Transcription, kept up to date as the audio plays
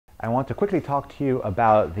I want to quickly talk to you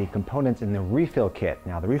about the components in the refill kit.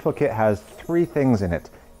 Now, the refill kit has three things in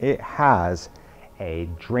it. It has a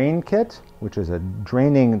drain kit, which is a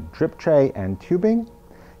draining drip tray and tubing.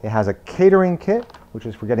 It has a catering kit, which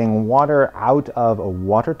is for getting water out of a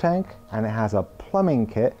water tank. And it has a plumbing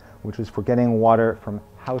kit, which is for getting water from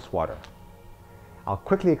house water. I'll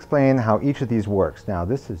quickly explain how each of these works. Now,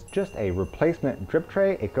 this is just a replacement drip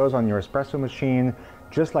tray. It goes on your espresso machine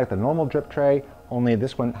just like the normal drip tray, only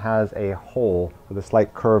this one has a hole with a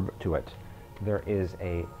slight curve to it. There is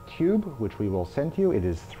a tube, which we will send to you. It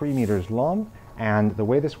is 3 meters long, and the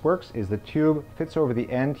way this works is the tube fits over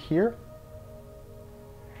the end here,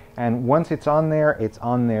 and once it's on there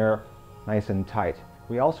nice and tight.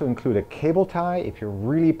 We also include a cable tie. If you're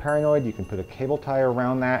really paranoid, you can put a cable tie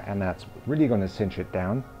around that, and that's really going to cinch it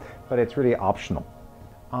down, but it's really optional.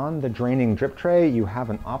 On the draining drip tray, you have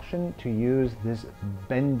an option to use this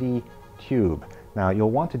bendy tube. Now, you'll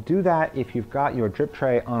want to do that if you've got your drip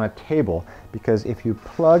tray on a table, because if you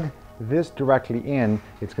plug this directly in,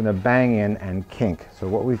 it's going to bang in and kink. So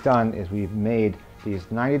what we've done is we've made these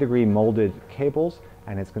 90-degree molded cables,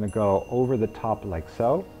 and it's going to go over the top like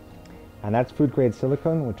so. And that's food grade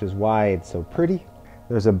silicone, which is why it's so pretty.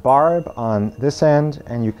 There's a barb on this end,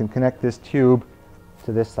 and you can connect this tube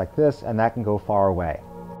to this like this, and that can go far away.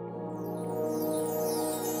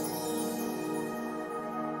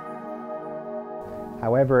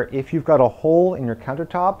 However, if you've got a hole in your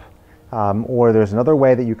countertop, or there's another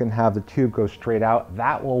way that you can have the tube go straight out,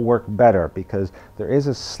 that will work better, because there is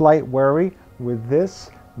a slight worry with this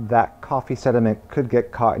that coffee sediment could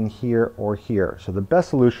get caught in here or here. So the best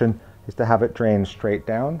solution is to have it drain straight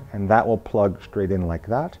down, and that will plug straight in like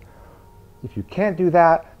that. If you can't do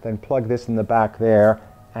that, then plug this in the back there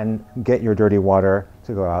and get your dirty water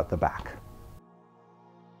to go out the back.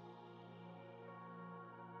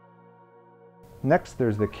 Next,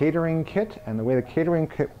 there's the catering kit, and the way the catering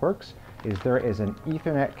kit works is there is an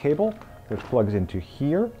Ethernet cable which plugs into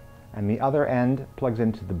here, and the other end plugs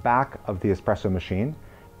into the back of the espresso machine.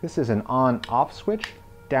 This is an on-off switch.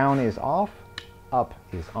 Down is off, up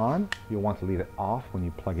is on. You'll want to leave it off when you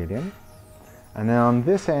plug it in. And then on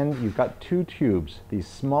this end, you've got two tubes. The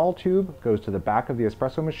small tube goes to the back of the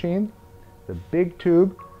espresso machine. The big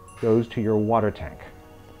tube goes to your water tank.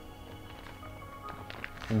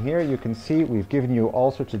 And here you can see we've given you all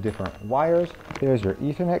sorts of different wires. There's your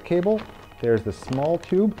Ethernet cable. There's the small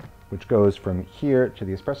tube, which goes from here to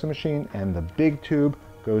the espresso machine, and the big tube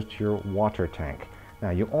goes to your water tank.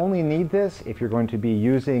 Now, you only need this if you're going to be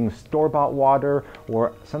using store-bought water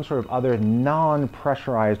or some sort of other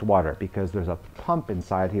non-pressurized water, because there's a pump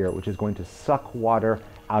inside here which is going to suck water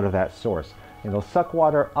out of that source. It'll suck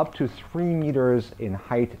water up to 3 meters in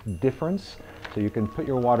height difference, so you can put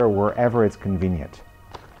your water wherever it's convenient.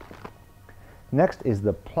 Next is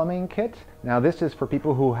the plumbing kit. Now, this is for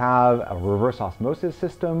people who have a reverse osmosis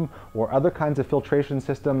system or other kinds of filtration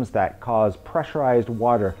systems that cause pressurized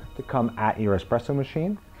water to come at your espresso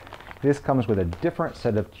machine. This comes with a different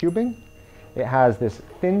set of tubing. It has this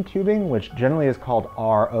thin tubing, which generally is called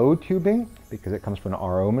RO tubing because it comes from an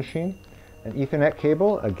RO machine. An Ethernet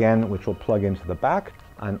cable, again, which will plug into the back.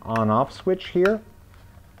 An on-off switch here.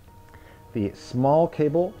 The small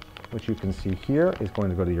cable, which you can see here, is going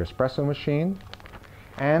to go to your espresso machine.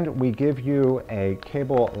 And we give you a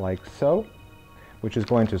cable like so, which is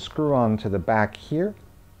going to screw on to the back here.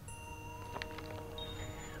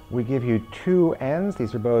 We give you two ends.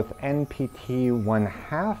 These are both NPT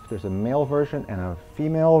 1/2. There's a male version and a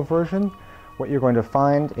female version. What you're going to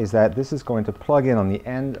find is that this is going to plug in on the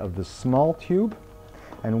end of the small tube.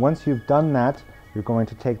 And once you've done that, you're going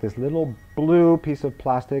to take this little blue piece of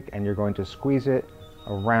plastic and you're going to squeeze it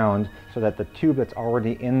around so that the tube that's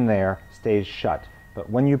already in there stays shut. But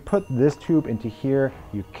when you put this tube into here,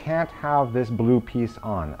 you can't have this blue piece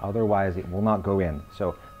on, otherwise it will not go in.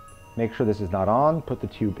 So make sure this is not on, put the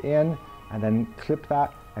tube in, and then clip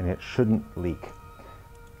that, and it shouldn't leak.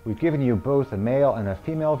 We've given you both a male and a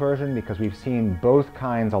female version because we've seen both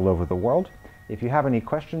kinds all over the world. If you have any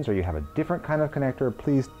questions or you have a different kind of connector,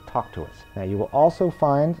 please talk to us. Now, you will also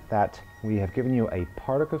find that we have given you a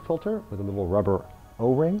particle filter with a little rubber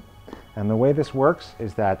O-ring. And the way this works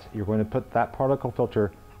is that you're going to put that particle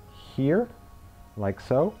filter here, like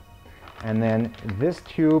so, and then this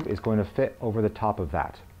tube is going to fit over the top of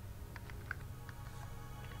that.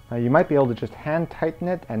 Now, you might be able to just hand tighten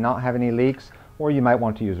it and not have any leaks, or you might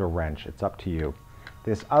want to use a wrench. It's up to you.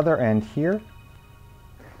 This other end here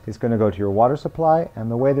is going to go to your water supply, and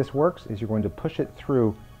the way this works is you're going to push it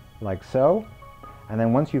through like so, and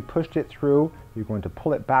then once you've pushed it through, you're going to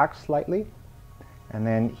pull it back slightly, and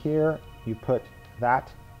then here you put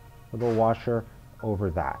that little washer over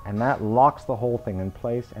that, and that locks the whole thing in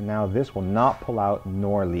place, and now this will not pull out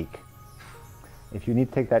nor leak. If you need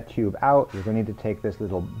to take that tube out, you're going to need to take this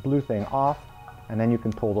little blue thing off, and then you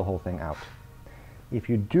can pull the whole thing out. If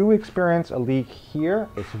you do experience a leak here,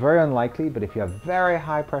 it's very unlikely, but if you have very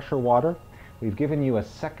high pressure water, we've given you a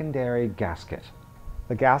secondary gasket.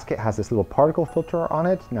 The gasket has this little particle filter on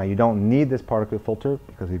it. Now you don't need this particle filter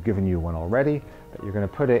because we've given you one already, but you're going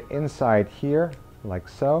to put it inside here like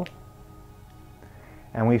so.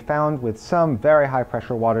 And we found with some very high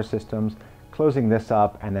pressure water systems, closing this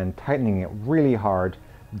up and then tightening it really hard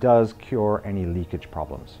does cure any leakage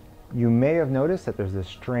problems. You may have noticed that there's this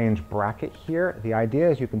strange bracket here. The idea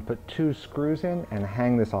is you can put 2 screws in and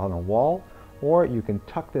hang this on a wall, or you can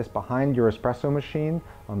tuck this behind your espresso machine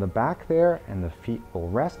on the back there and the feet will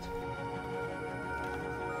rest.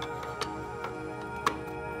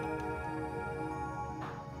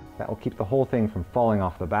 That will keep the whole thing from falling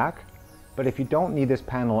off the back. But if you don't need this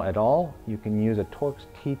panel at all, you can use a Torx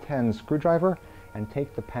T10 screwdriver and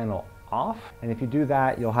take the panel off. And if you do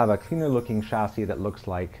that, you'll have a cleaner looking chassis that looks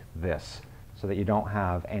like this, so that you don't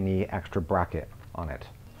have any extra bracket on it.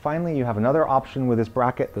 Finally, you have another option with this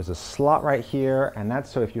bracket. There's a slot right here, and that's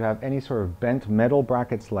so if you have any sort of bent metal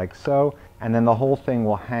brackets like so, and then the whole thing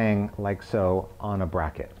will hang like so on a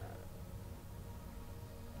bracket.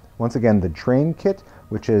 Once again, the drain kit,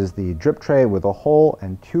 which is the drip tray with a hole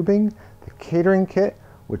and tubing, the catering kit,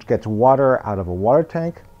 which gets water out of a water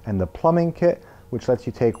tank, and the plumbing kit, which lets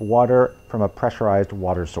you take water from a pressurized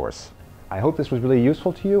water source. I hope this was really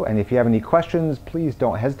useful to you, and if you have any questions, please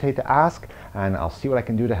don't hesitate to ask, and I'll see what I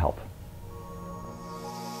can do to help.